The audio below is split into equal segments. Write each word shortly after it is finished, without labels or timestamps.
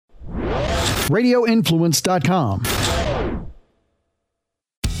radioinfluence.com.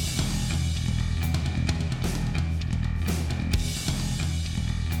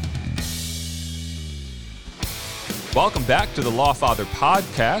 Welcome back to the Lawfather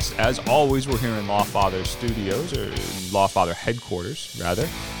podcast. As always, we're here in Lawfather Studios, or Lawfather headquarters, rather.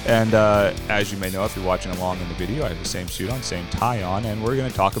 And as you may know, if you're watching along in the video, I have the same suit on, same tie on, and we're going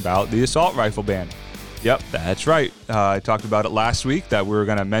to talk about the assault rifle ban. Yep, that's right. I talked about it last week that we were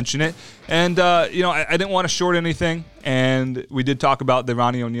going to mention it. And, I didn't want to short anything. And we did talk about the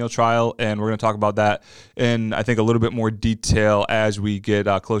Ronnie O'Neal trial, and we're going to talk about that in, I think, a little bit more detail as we get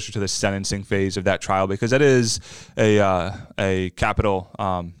closer to the sentencing phase of that trial, because that is a capital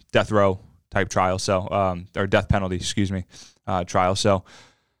death row type trial, or death penalty, trial. So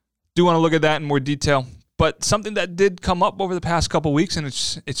do want to look at that in more detail. But something that did come up over the past couple weeks, and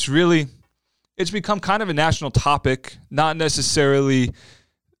it's become kind of a national topic, not necessarily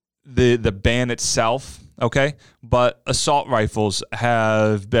the ban itself, okay? But assault rifles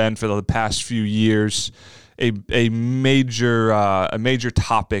have been, for the past few years, a major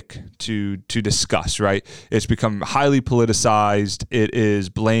topic to discuss, right? It's become highly politicized. It is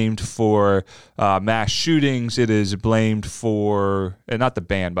blamed for mass shootings. It is blamed for, not the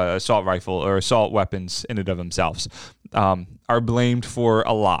ban, but assault rifle or assault weapons in and of themselves are blamed for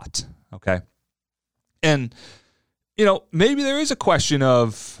a lot, okay? And, maybe there is a question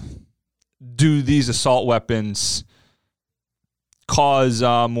of, do these assault weapons cause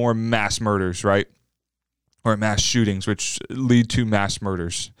more mass murders, right? Or mass shootings, which lead to mass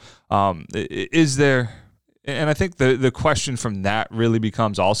murders? Is there, and I think the question from that really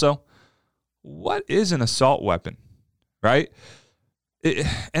becomes also, what is an assault weapon, right?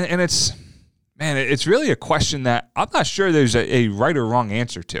 It's really a question that I'm not sure there's a right or wrong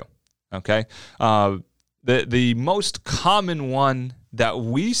answer to, okay? The most common one that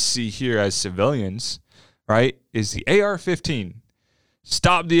we see here as civilians, right, is the AR-15.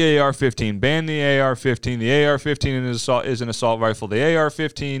 Stop the AR-15. Ban the AR-15. The AR-15 is an assault rifle. The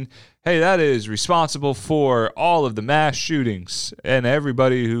AR-15, hey, that is responsible for all of the mass shootings and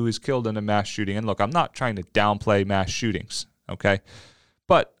everybody who is killed in a mass shooting. And look, I'm not trying to downplay mass shootings, okay?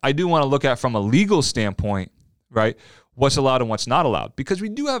 But I do want to look at from a legal standpoint, right, what's allowed and what's not allowed, because we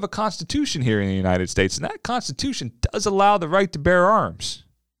do have a constitution here in the United States, and that constitution does allow the right to bear arms,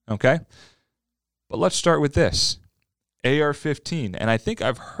 okay? But let's start with this, AR-15, and I think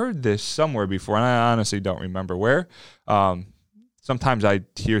I've heard this somewhere before, and I honestly don't remember where. Sometimes I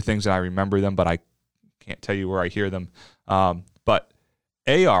hear things and I remember them, but I can't tell you where I hear them. But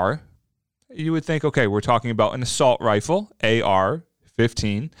AR, you would think, okay, we're talking about an assault rifle,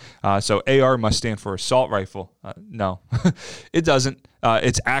 AR-15. So AR must stand for assault rifle. No, it doesn't.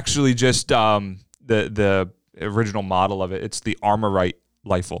 It's actually just the original model of it. It's the Armalite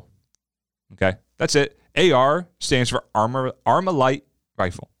rifle. Okay, that's it. AR stands for Armalite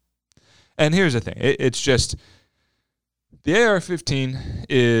rifle. And here's the thing. It's just the AR-15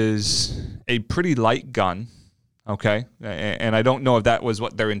 is a pretty light gun. Okay, and I don't know if that was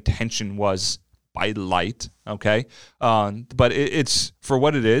what their intention was by light, okay? But it's, for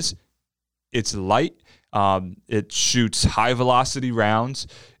what it is, it's light. It shoots high-velocity rounds.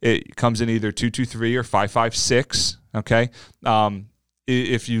 It comes in either .223 or .556, okay?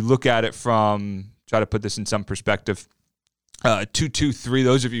 If you look at it from, try to put this in some perspective, .223,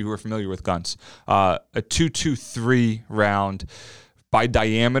 those of you who are familiar with guns, a .223 round by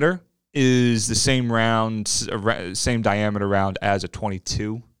diameter is the same diameter round as a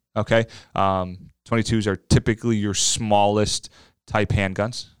 .22. Okay, 22s are typically your smallest type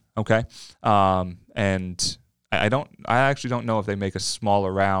handguns. Okay, and I actually don't know if they make a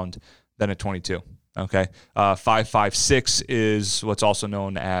smaller round than a .22. Okay, 5.56 is what's also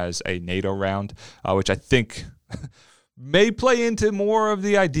known as a NATO round, which I think may play into more of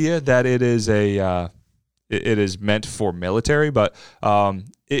the idea that it is it is meant for military, but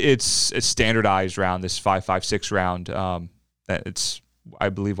it's a standardized round. This 5.56 round, it's, I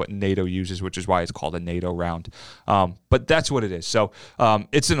believe, what NATO uses, which is why it's called a NATO round. But that's what it is. So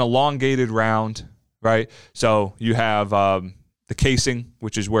it's an elongated round, right? So you have the casing,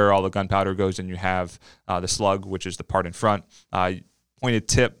 which is where all the gunpowder goes, and you have the slug, which is the part in front, pointed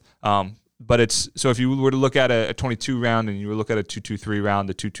tip. But it's, so if you were to look at a 22 round and you were to look at a 223 round,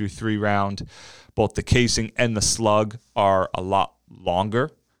 the 223 round, both the casing and the slug are a lot longer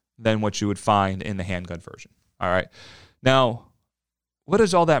than what you would find in the handgun version. All right. Now, what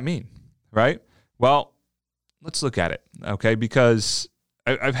does all that mean, right? Well, let's look at it, okay? Because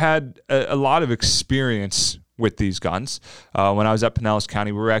I've had a lot of experience with these guns. When I was at Pinellas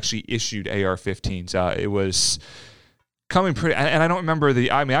County, we were actually issued AR-15s. It was coming pretty, and I don't remember I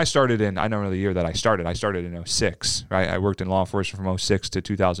don't know the year that I started. I started in 06, right? I worked in law enforcement from 06 to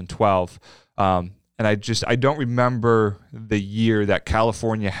 2012. And I don't remember the year that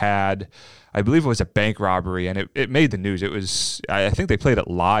California had, I believe it was a bank robbery, and it made the news. I think they played it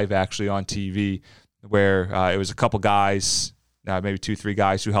live actually on TV, where it was a couple guys, maybe 2-3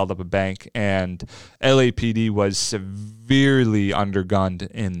 guys who held up a bank, and LAPD was severely undergunned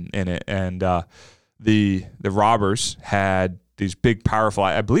in it. And the robbers had these big, powerful,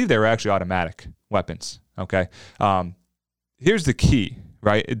 I believe they were actually automatic weapons, okay? Here's the key,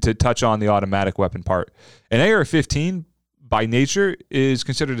 right, to touch on the automatic weapon part. An AR-15, by nature, is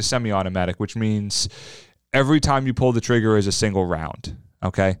considered a semi-automatic, which means every time you pull the trigger is a single round,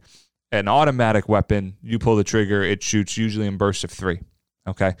 okay? An automatic weapon, you pull the trigger, it shoots usually in bursts of 3,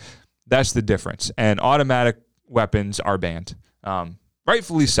 okay? That's the difference. And automatic weapons are banned.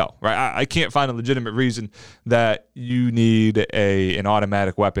 Rightfully so, right? I can't find a legitimate reason that you need an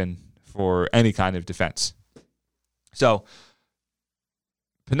automatic weapon for any kind of defense. So,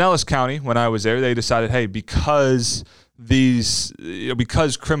 Pinellas County, when I was there, they decided, hey, because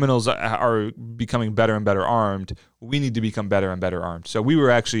criminals are becoming better and better armed, we need to become better and better armed. So we were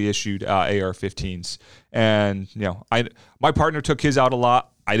actually issued AR-15s, and my partner took his out a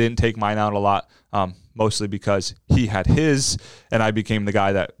lot. I didn't take mine out a lot, mostly because he had his, and I became the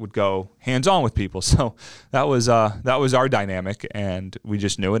guy that would go hands-on with people. So that was our dynamic, and we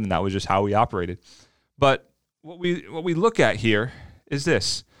just knew it, and that was just how we operated. But what we look at here is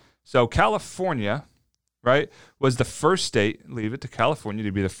this. So California, right, was the first state, leave it to California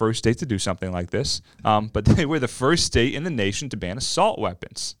to be the first state to do something like this, but they were the first state in the nation to ban assault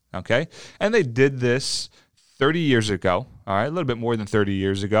weapons, okay? And they did this 30 years ago, all right, a little bit more than 30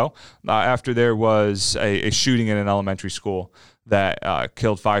 years ago, after there was a shooting in an elementary school that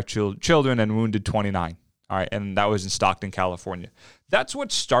killed 5 children and wounded 29, all right, and that was in Stockton, California. That's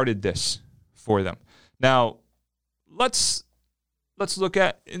what started this for them. Now, let's look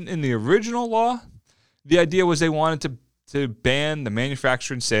at, in the original law, the idea was they wanted to ban the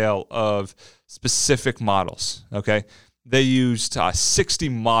manufacture and sale of specific models, okay? They used 60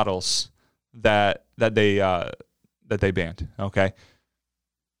 models that they banned, okay?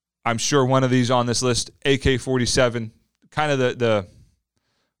 I'm sure one of these on this list, AK-47, kind of the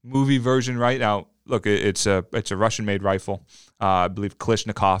movie version right now. Look, it's a Russian-made rifle. I believe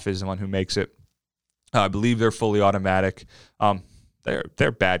Kalashnikov is the one who makes it. I believe they're fully automatic.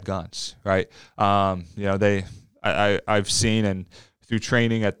 They're bad guns, right? I've seen, and through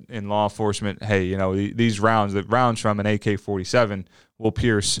training in law enforcement, hey, the rounds from an AK-47 will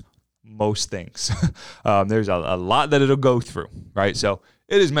pierce most things. There's a lot that it'll go through, right? So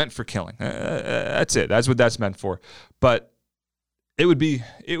it is meant for killing. That's it. That's what that's meant for. But it would be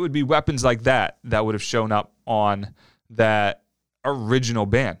weapons like that would have shown up on that original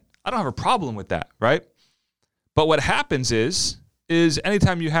ban. I don't have a problem with that, right? But what happens is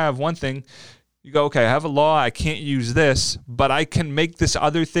anytime you have one thing, you go, okay, I have a law, I can't use this, but I can make this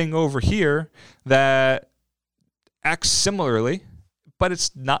other thing over here that acts similarly, but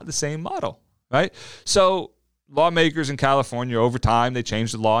it's not the same model, right? So lawmakers in California, over time, they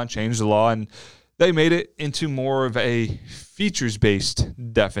changed the law, and they made it into more of a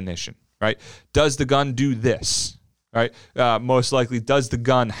features-based definition, right? Does the gun do this, right? Most likely, does the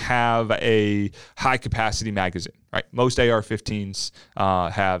gun have a high-capacity magazine, right? Most AR-15s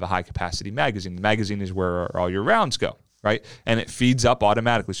have a high-capacity magazine. The magazine is where all your rounds go, right? And it feeds up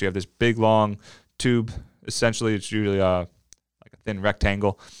automatically. So you have this big, long tube. Essentially, it's usually like a thin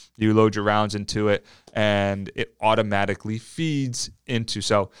rectangle. You load your rounds into it, and it automatically feeds into.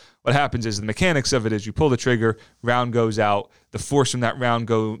 So what happens is the mechanics of it is you pull the trigger, round goes out, the force from that round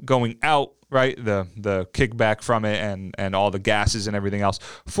going out, right, the kickback from it and all the gases and everything else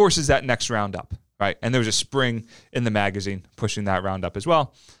forces that next round up, right? And there's a spring in the magazine pushing that round up as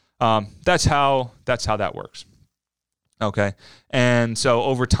well. That's how that works. Okay, and so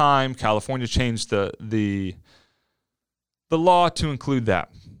over time, California changed the law to include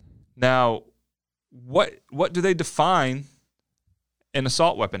that. Now, what do they define an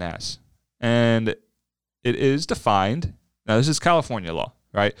assault weapon as? And it is defined. Now, this is California law,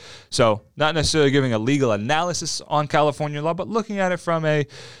 right? So not necessarily giving a legal analysis on California law, but looking at it from a,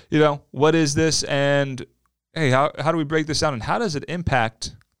 what is this? And, hey, how do we break this down? And how does it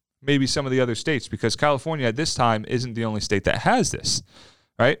impact maybe some of the other states? Because California at this time isn't the only state that has this,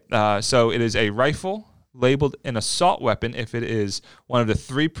 right? So it is a rifle labeled an assault weapon if it is one of the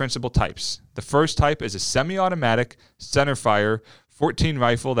 3 principal types. The first type is a semi-automatic centerfire 14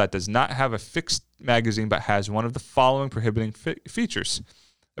 rifle that does not have a fixed magazine but has one of the following prohibiting features.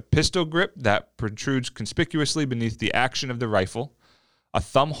 a pistol grip that protrudes conspicuously beneath the action of the rifle, a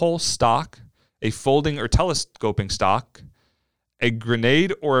thumbhole stock, a folding or telescoping stock, a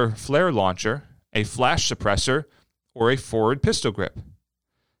grenade or flare launcher, a flash suppressor, or a forward pistol grip.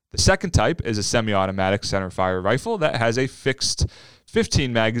 The second type is a semi-automatic centerfire rifle that has a fixed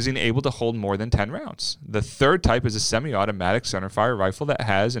 15 magazine able to hold more than 10 rounds. The third type is a semi-automatic centerfire rifle that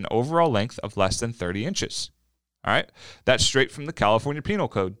has an overall length of less than 30 inches. All right, that's straight from the California Penal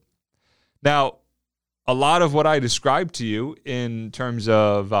Code. Now, a lot of what I described to you in terms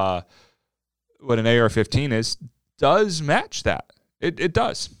of what an AR-15 is does match that. It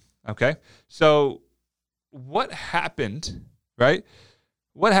does. Okay, so what happened, right?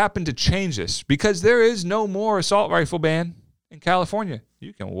 What happened to change this? Because there is no more assault rifle ban in California.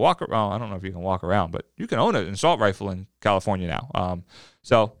 You can walk around. I don't know if you can walk around, but you can own an assault rifle in California now.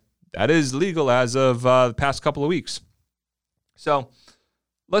 So that is legal as of the past couple of weeks. So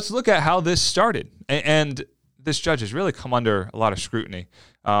let's look at how this started. And this judge has really come under a lot of scrutiny.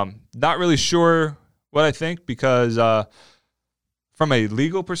 Not really sure what I think because from a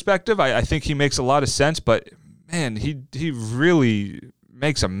legal perspective, I think he makes a lot of sense. But, man, he really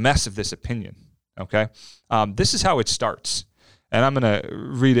makes a mess of this opinion, okay? This is how it starts. And I'm going to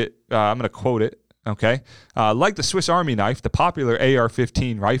read it. I'm going to quote it. Okay. Like the Swiss Army knife, the popular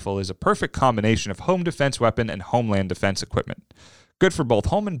AR-15 rifle is a perfect combination of home defense weapon and homeland defense equipment. Good for both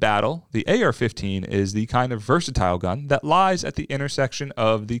home and battle, the AR-15 is the kind of versatile gun that lies at the intersection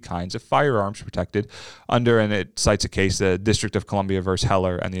of the kinds of firearms protected under, and it cites a case, the District of Columbia versus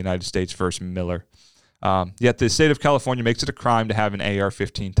Heller and the United States versus Miller. Yet the state of California makes it a crime to have an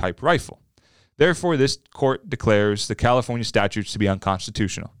AR-15 type rifle. Therefore, this court declares the California statutes to be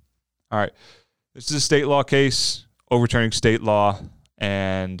unconstitutional. All right. This is a state law case overturning state law,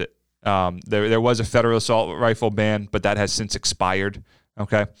 and there was a federal assault rifle ban, but that has since expired.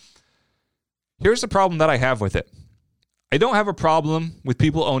 Okay. Here's the problem that I have with it. I don't have a problem with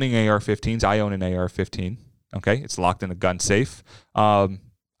people owning AR-15s. I own an AR-15. Okay. It's locked in a gun safe. I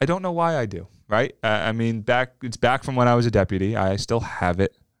don't know why I do. Right? I mean, it's back from when I was a deputy. I still have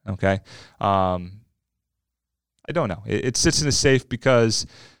it. Okay. I don't know. It sits in a safe because,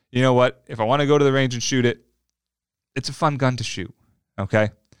 you know what? If I want to go to the range and shoot it, it's a fun gun to shoot. Okay.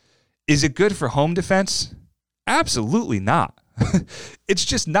 Is it good for home defense? Absolutely not. It's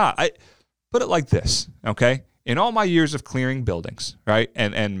just not. I put it like this. Okay. In all my years of clearing buildings, right,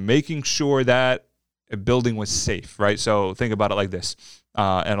 and making sure that a building was safe, right? So think about it like this.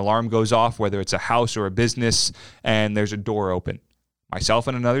 An alarm goes off, whether it's a house or a business, and there's a door open. Myself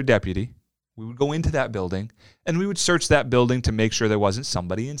and another deputy, we would go into that building, and we would search that building to make sure there wasn't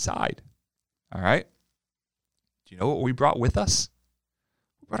somebody inside. All right? Do you know what we brought with us?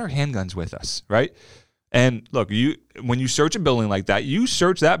 We brought our handguns with us, right? And look, when you search a building like that, you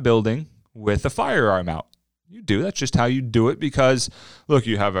search that building with a firearm out. You do. That's just how you do it because, look,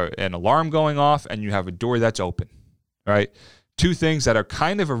 you have an alarm going off, and you have a door that's open, right? Two things that are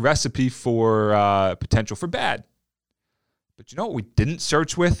kind of a recipe for potential for bad. But you know what we didn't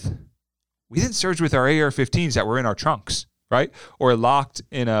search with? We didn't search with our AR-15s that were in our trunks, right? Or locked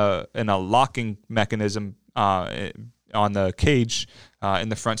in a locking mechanism on the cage in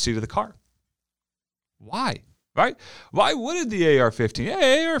the front seat of the car. Why? Right? Why wouldn't the AR-15?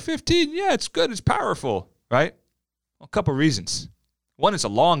 Hey, AR-15, yeah, it's good. It's powerful, right? Well, a couple reasons. One, it's a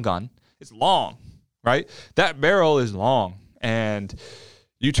long gun. It's long, right? That barrel is long. And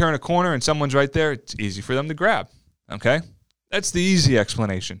you turn a corner and someone's right there, it's easy for them to grab, okay? That's the easy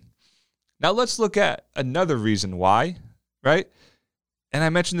explanation. Now let's look at another reason why, right? And I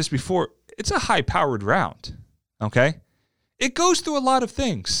mentioned this before. It's a high-powered round, okay? It goes through a lot of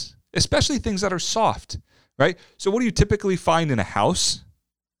things, especially things that are soft, right? So what do you typically find in a house?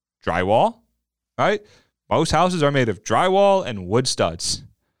 Drywall, right? Most houses are made of drywall and wood studs.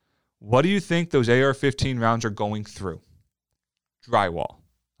 What do you think those AR-15 rounds are going through? Drywall,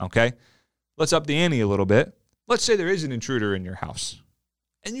 okay? Let's up the ante a little bit. Let's say there is an intruder in your house,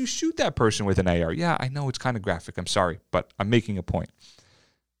 and you shoot that person with an AR. Yeah, I know it's kind of graphic. I'm sorry, but I'm making a point.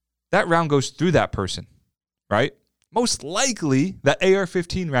 That round goes through that person, right? Most likely, that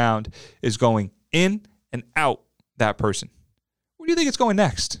AR-15 round is going in and out that person. Where do you think it's going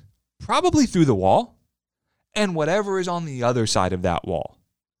next? Probably through the wall and whatever is on the other side of that wall,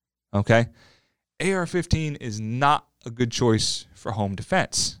 okay? AR-15 is not a good choice for home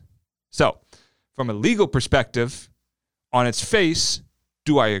defense. So, from a legal perspective, on its face,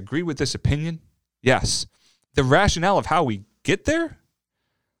 do I agree with this opinion? Yes. The rationale of how we get there,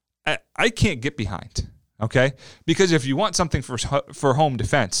 I can't get behind, okay? Because if you want something for home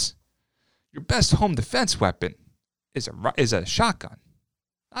defense, your best home defense weapon is a shotgun,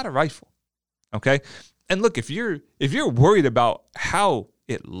 not a rifle. Okay? And look, if you're worried about how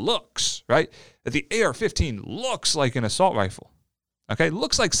it looks, right? That the AR-15 looks like an assault rifle. Okay?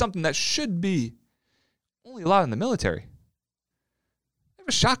 Looks like something that should be only allowed in the military. I have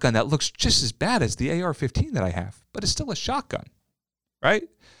a shotgun that looks just as bad as the AR-15 that I have, but it's still a shotgun, right?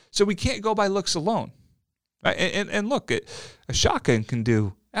 So we can't go by looks alone, right? And look, a shotgun can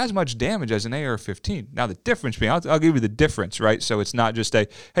do as much damage as an AR-15. Now, the difference being, I'll give you the difference, right? So it's not just hey,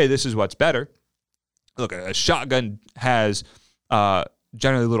 this is what's better. Look, a shotgun has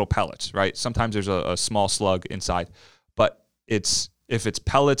generally little pellets, right? Sometimes there's a small slug inside, but if it's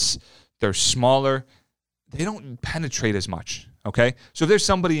pellets, they're smaller. They don't penetrate as much, okay? So if there's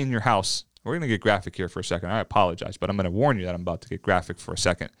somebody in your house, we're going to get graphic here for a second. I apologize, but I'm going to warn you that I'm about to get graphic for a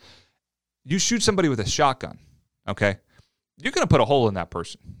second. You shoot somebody with a shotgun, okay? You're going to put a hole in that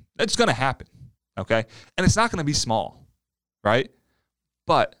person. It's going to happen, okay? And it's not going to be small, right?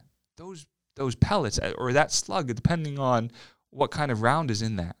 But those pellets or that slug, depending on what kind of round is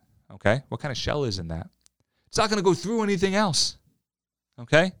in that, okay? What kind of shell is in that. It's not going to go through anything else,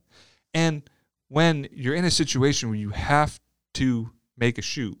 okay? And when you're in a situation where you have to make a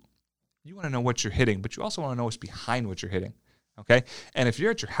shoot, you want to know what you're hitting, but you also want to know what's behind what you're hitting, okay? And if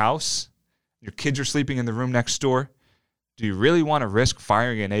you're at your house, your kids are sleeping in the room next door, do you really want to risk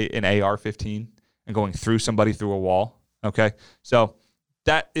firing an AR-15 and going through somebody through a wall, okay? So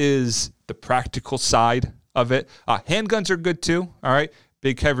that is the practical side of it. Handguns are good too, all right?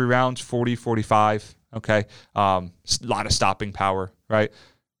 Big, heavy rounds, 40, 45, okay? A lot of stopping power, right?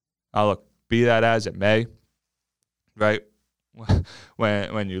 Look, be that as it may, right?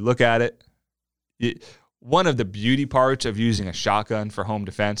 When you look at it, one of the beauty parts of using a shotgun for home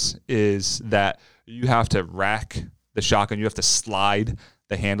defense is that you have to rack the shotgun. You have to slide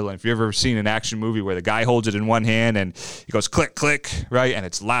the handle. And if you've ever seen an action movie where the guy holds it in one hand and he goes click, click, right? And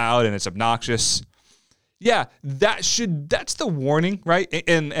it's loud and it's obnoxious. Yeah, that's the warning, right?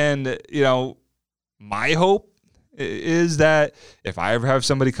 And you know, my hope is that if I ever have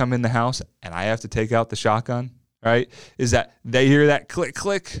somebody come in the house and I have to take out the shotgun, right, is that they hear that click,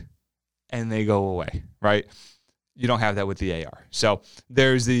 click, and they go away, right? You don't have that with the AR. So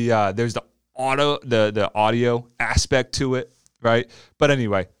there's the audio aspect to it, right? But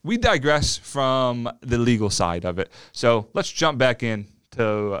anyway, we digress from the legal side of it. So let's jump back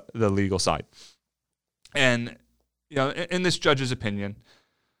into the legal side. And, you know, in this judge's opinion,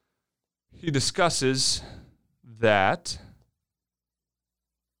 he discusses that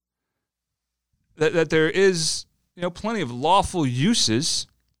there is, you know, plenty of lawful uses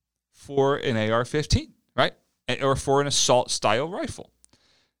for an AR-15, right? Or for an assault-style rifle.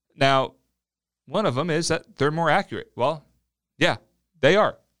 Now, one of them is that they're more accurate. Well, yeah, they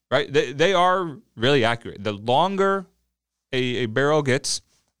are, right? They are really accurate. The longer a barrel gets,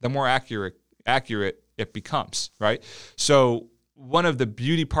 the more accurate it becomes, right? So one of the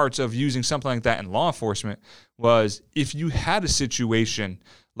beauty parts of using something like that in law enforcement was if you had a situation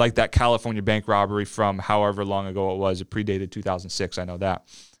like that California bank robbery from however long ago it was, it predated 2006, I know that,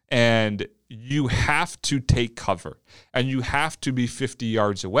 and you have to take cover and you have to be 50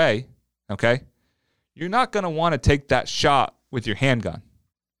 yards away, okay? You're not going to want to take that shot with your handgun.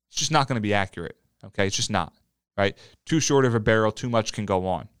 It's just not going to be accurate, okay? It's just not, right? Too short of a barrel, too much can go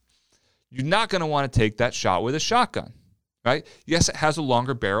on. You're not going to want to take that shot with a shotgun, right? Yes, it has a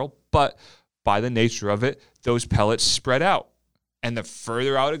longer barrel, but by the nature of it, those pellets spread out. And the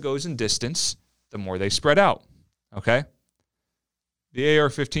further out it goes in distance, the more they spread out, okay? The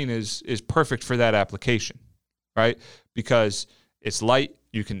AR-15 is perfect for that application, right? Because it's light,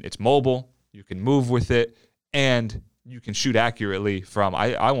 it's mobile, you can move with it, and you can shoot accurately from,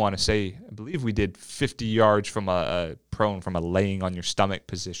 I want to say, I believe we did 50 yards from a prone, from a laying on your stomach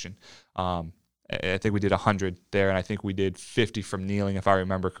position. I think we did 100 there, and I think we did 50 from kneeling, if I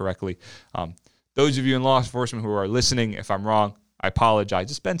remember correctly. Those of you in law enforcement who are listening, if I'm wrong, I apologize.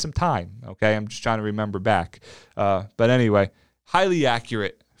 Just spend some time, okay? I'm just trying to remember back. But anyway, highly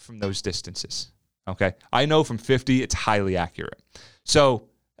accurate from those distances, okay? I know from 50, it's highly accurate. So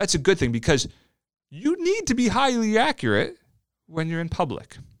that's a good thing because you need to be highly accurate when you're in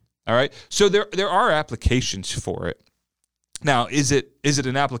public, all right? So there are applications for it. Now, is it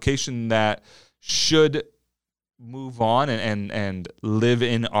an application that should move on and live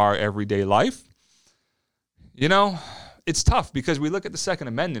in our everyday life? You know, it's tough because we look at the Second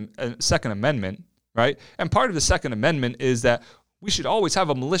Amendment, right? And part of the Second Amendment is that we should always have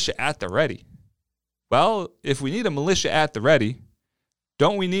a militia at the ready. Well, if we need a militia at the ready,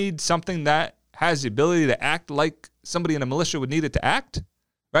 don't we need something that has the ability to act like somebody in a militia would need it to act,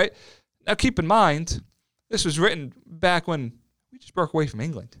 right? Now, keep in mind, this was written back when we just broke away from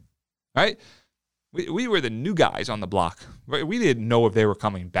England, right? We were the new guys on the block. Right? We didn't know if they were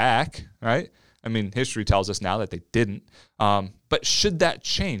coming back, right? I mean, history tells us now that they didn't. But should that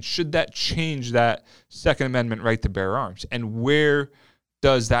change? Should that change that Second Amendment right to bear arms? And where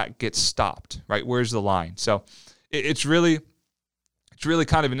does that get stopped, right? Where's the line? So it's really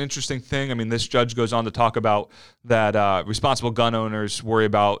kind of an interesting thing. I mean, this judge goes on to talk about that responsible gun owners worry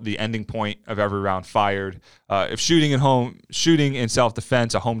about the ending point of every round fired. If shooting in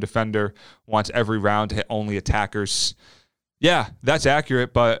self-defense, a home defender wants every round to hit only attackers. Yeah, that's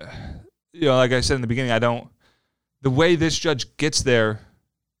accurate, but like I said in the beginning, the way this judge gets there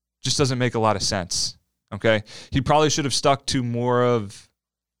just doesn't make a lot of sense. Okay? He probably should have stuck to more of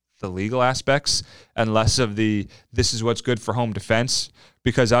the legal aspects and less of this is what's good for home defense,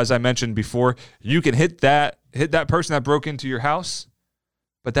 because as I mentioned before, you can hit that person that broke into your house,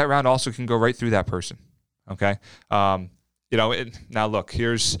 but that round also can go right through that person. Okay. Now look,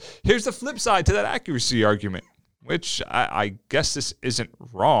 here's the flip side to that accuracy argument, which I guess this isn't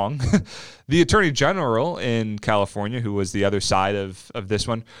wrong. The Attorney General in California, who was the other side of this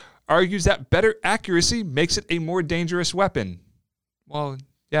one, argues that better accuracy makes it a more dangerous weapon. Well,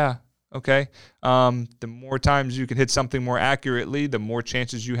 yeah, okay. The more times you can hit something more accurately, the more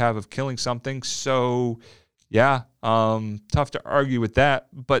chances you have of killing something. So, yeah, tough to argue with that.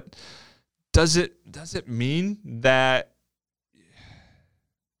 But does it mean that?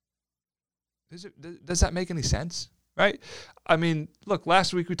 Does that make any sense? Right? I mean, look,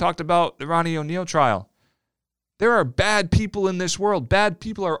 last week we talked about the Ronnie O'Neal trial. There are bad people in this world. Bad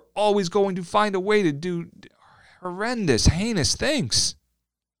people are always going to find a way to do horrendous, heinous things.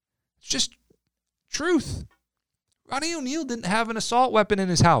 It's just truth. Ronnie O'Neal didn't have an assault weapon in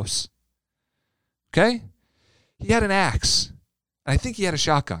his house. Okay? He had an axe. And I think he had a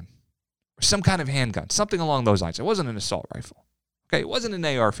shotgun. Or some kind of handgun. Something along those lines. It wasn't an assault rifle. Okay? It wasn't an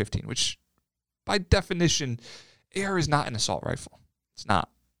AR-15, which by definition, AR is not an assault rifle. It's not.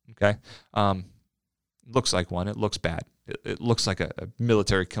 Okay? It looks like one. It looks bad. It looks like a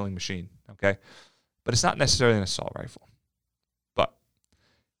military killing machine. Okay? But it's not necessarily an assault rifle.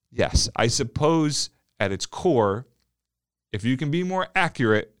 Yes, I suppose at its core, if you can be more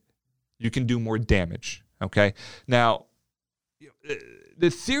accurate, you can do more damage, okay? Now, the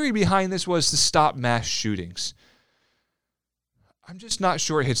theory behind this was to stop mass shootings. I'm just not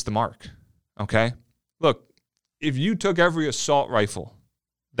sure it hits the mark, okay? Look, if you took every assault rifle,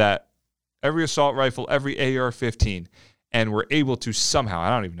 every AR-15, and were able to somehow,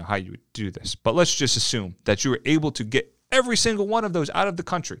 I don't even know how you would do this, but let's just assume that you were able to get every single one of those out of the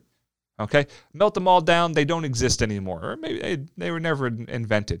country. Okay? Melt them all down. They don't exist anymore. Or maybe they were never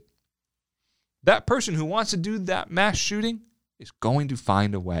invented. That person who wants to do that mass shooting is going to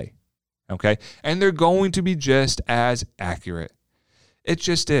find a way. Okay? And they're going to be just as accurate. It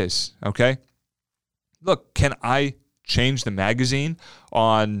just is. Okay? Look, can I change the magazine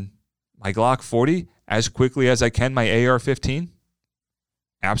on my Glock 40 as quickly as I can my AR-15?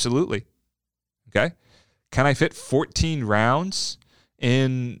 Absolutely. Okay? Can I fit 14 rounds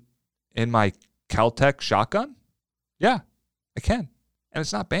in my Cal-Tech shotgun? Yeah, I can. And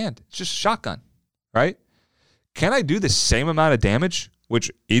it's not banned. It's just a shotgun, right? Can I do the same amount of damage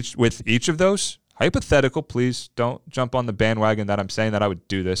with each of those? Hypothetical, please don't jump on the bandwagon that I'm saying that I would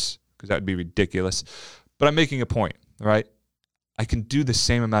do this, because that would be ridiculous. But I'm making a point, right? I can do the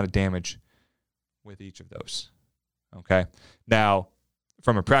same amount of damage with each of those, okay? Now,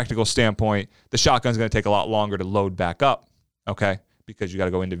 from a practical standpoint, the shotgun's going to take a lot longer to load back up, okay, because you got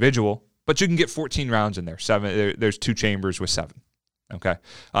to go individual. But you can get 14 rounds in there. There's 2 chambers with 7, okay?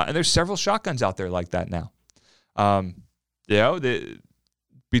 And there's several shotguns out there like that now.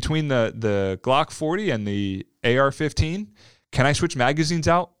 Between the Glock 40 and the AR-15, can I switch magazines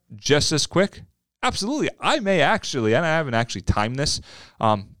out just as quick? Absolutely. I may actually, and I haven't actually timed this,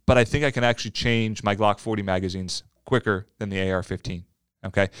 but I think I can actually change my Glock 40 magazines quicker than the AR-15.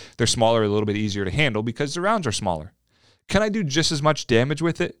 Okay, they're smaller, a little bit easier to handle because the rounds are smaller. Can I do just as much damage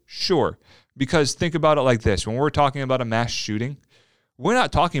with it? Sure. Because think about it like this. When we're talking about a mass shooting, we're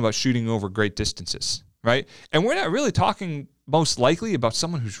not talking about shooting over great distances, right? And we're not really talking most likely about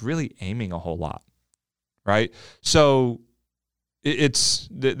someone who's really aiming a whole lot, right? So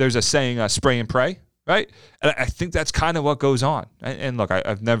there's a saying, spray and pray, right? And I think that's kind of what goes on. And look,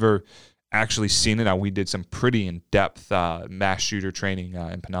 I've never actually seen it. Now, we did some pretty in-depth mass shooter training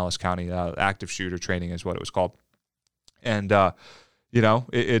in Pinellas County. Active shooter training is what it was called. And,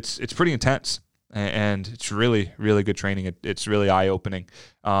 it's pretty intense. And it's really, really good training. It's really eye-opening.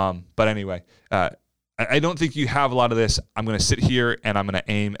 But anyway, I don't think you have a lot of this. I'm going to sit here and I'm going to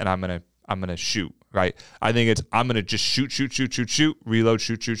aim and I'm going I'm going to shoot, right? I think it's I'm going to just shoot, reload,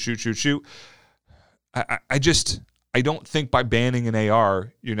 shoot. I don't think by banning an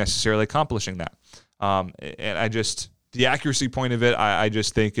AR you're necessarily accomplishing that. And the accuracy point of it, I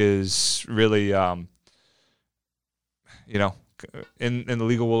just think is really, in the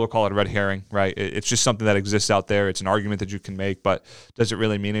legal world, we'll call it a red herring, right? It's just something that exists out there. It's an argument that you can make, but does it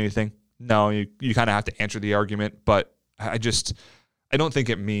really mean anything? No, you kind of have to answer the argument, but I don't think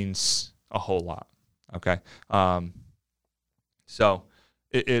it means a whole lot. Okay. So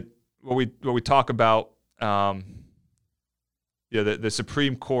what we talk about, the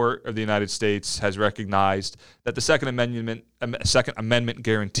Supreme Court of the United States has recognized that the Second Amendment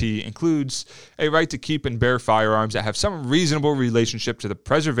guarantee includes a right to keep and bear firearms that have some reasonable relationship to the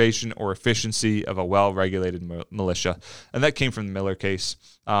preservation or efficiency of a well-regulated militia. And that came from the Miller case.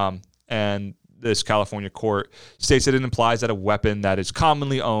 And this California court states that it implies that a weapon that is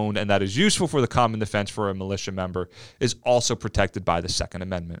commonly owned and that is useful for the common defense for a militia member is also protected by the Second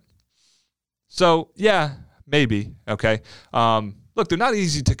Amendment. So, yeah, maybe, okay? Look, they're not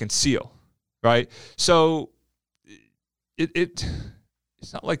easy to conceal, right? So it's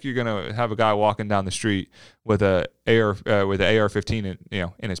not like you're gonna have a guy walking down the street with an AR-15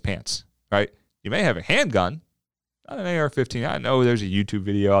 in his pants, right? You may have a handgun, not an AR-15. I know there's a YouTube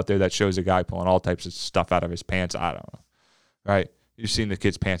video out there that shows a guy pulling all types of stuff out of his pants. I don't know, right? You've seen the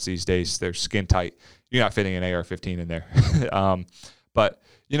kids' pants these days. They're skin tight. You're not fitting an AR-15 in there. But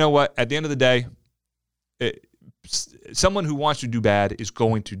you know what? At the end of the day, someone who wants to do bad is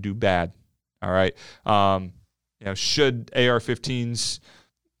going to do bad. All right. Should AR-15s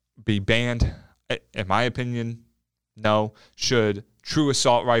be banned? In my opinion, no. Should true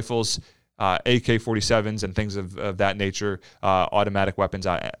assault rifles, AK-47s and things of that nature, automatic weapons,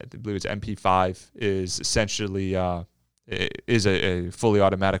 I believe it's MP5, is essentially is a fully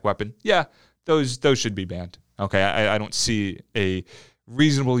automatic weapon. Yeah, those should be banned. Okay, I don't see a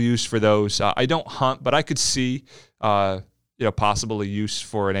reasonable use for those. I don't hunt, but I could see possible use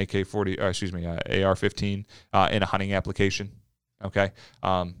for an AR-15 in a hunting application. Okay.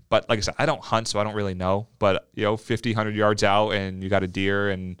 But like I said, I don't hunt, so I don't really know. But 50, 100 yards out and you got a deer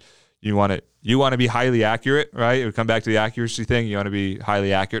and you want to be highly accurate, right? We come back to the accuracy thing. You want to be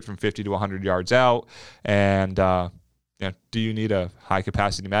highly accurate from 50 to 100 yards out. And do you need a high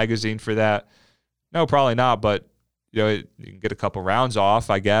capacity magazine for that? No, probably not. But you can get a couple rounds off,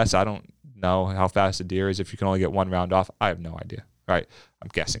 I guess. I don't know how fast a deer is if you can only get one round off. I have no idea, right? I'm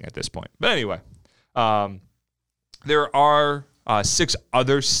guessing at this point. But anyway, there are 6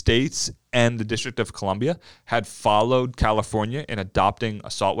 other states and the District of Columbia had followed California in adopting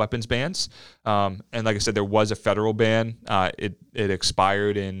assault weapons bans. And like I said, there was a federal ban. It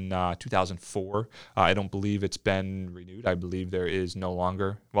expired in 2004. I don't believe it's been renewed. I believe there is no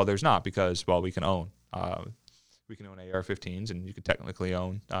longer. Well, there's not because, we can own. We can own AR-15s, and you can technically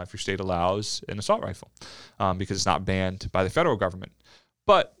own, if your state allows, an assault rifle because it's not banned by the federal government.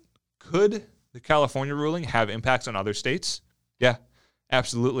 But could the California ruling have impacts on other states? Yeah,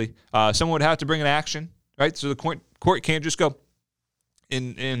 absolutely. Someone would have to bring an action, right? So the court can't just go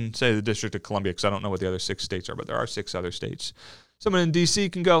in say, the District of Columbia, because I don't know what the other 6 states are, but there are 6 other states. Someone in D.C.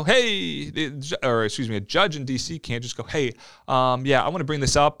 can go, a judge in D.C. can't just go, hey, I want to bring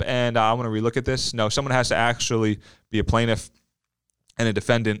this up and I want to relook at this. No, someone has to actually be a plaintiff and a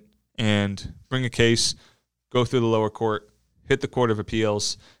defendant and bring a case, go through the lower court, hit the Court of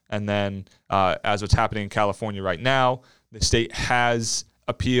Appeals, and then as what's happening in California right now, the state has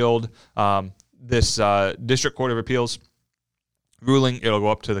appealed this District Court of Appeals ruling. It'll go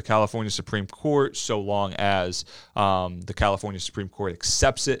up to the California Supreme Court so long as the California Supreme Court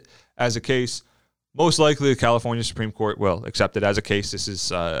accepts it as a case. Most likely the California Supreme Court will accept it as a case. This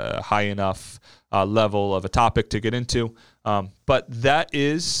is a high enough level of a topic to get into. But that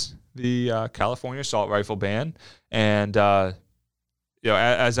is the California assault rifle ban. And,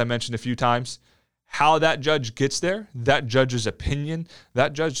 as I mentioned a few times, how that judge gets there, that judge's opinion,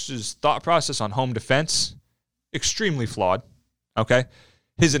 that judge's thought process on home defense, extremely flawed. Okay.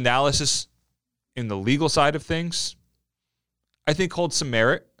 His analysis in the legal side of things, I think holds some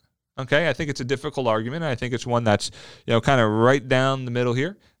merit. Okay. I think it's a difficult argument. I think it's one that's, kind of right down the middle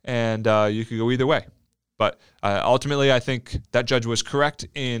here, and you could go either way. But ultimately, I think that judge was correct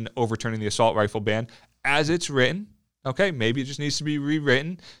in overturning the assault rifle ban as it's written. Okay, maybe it just needs to be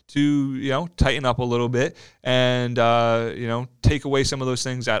rewritten to, tighten up a little bit and, take away some of those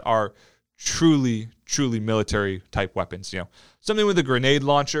things that are truly military type weapons. Something with a grenade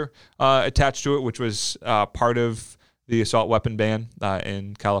launcher attached to it, which was part of the assault weapon ban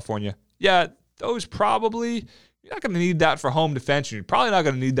in California. Yeah, those probably You're not going to need that for home defense. And you're probably not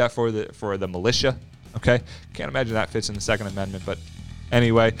going to need that for the militia. Okay? Can't imagine that fits in the Second Amendment. But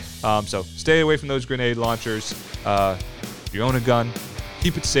anyway, so stay away from those grenade launchers. If you own a gun,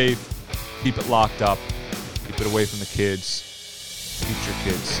 keep it safe. Keep it locked up. Keep it away from the kids. Teach your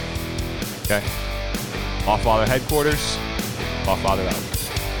kids. Okay? Law Father Headquarters. Law Father out.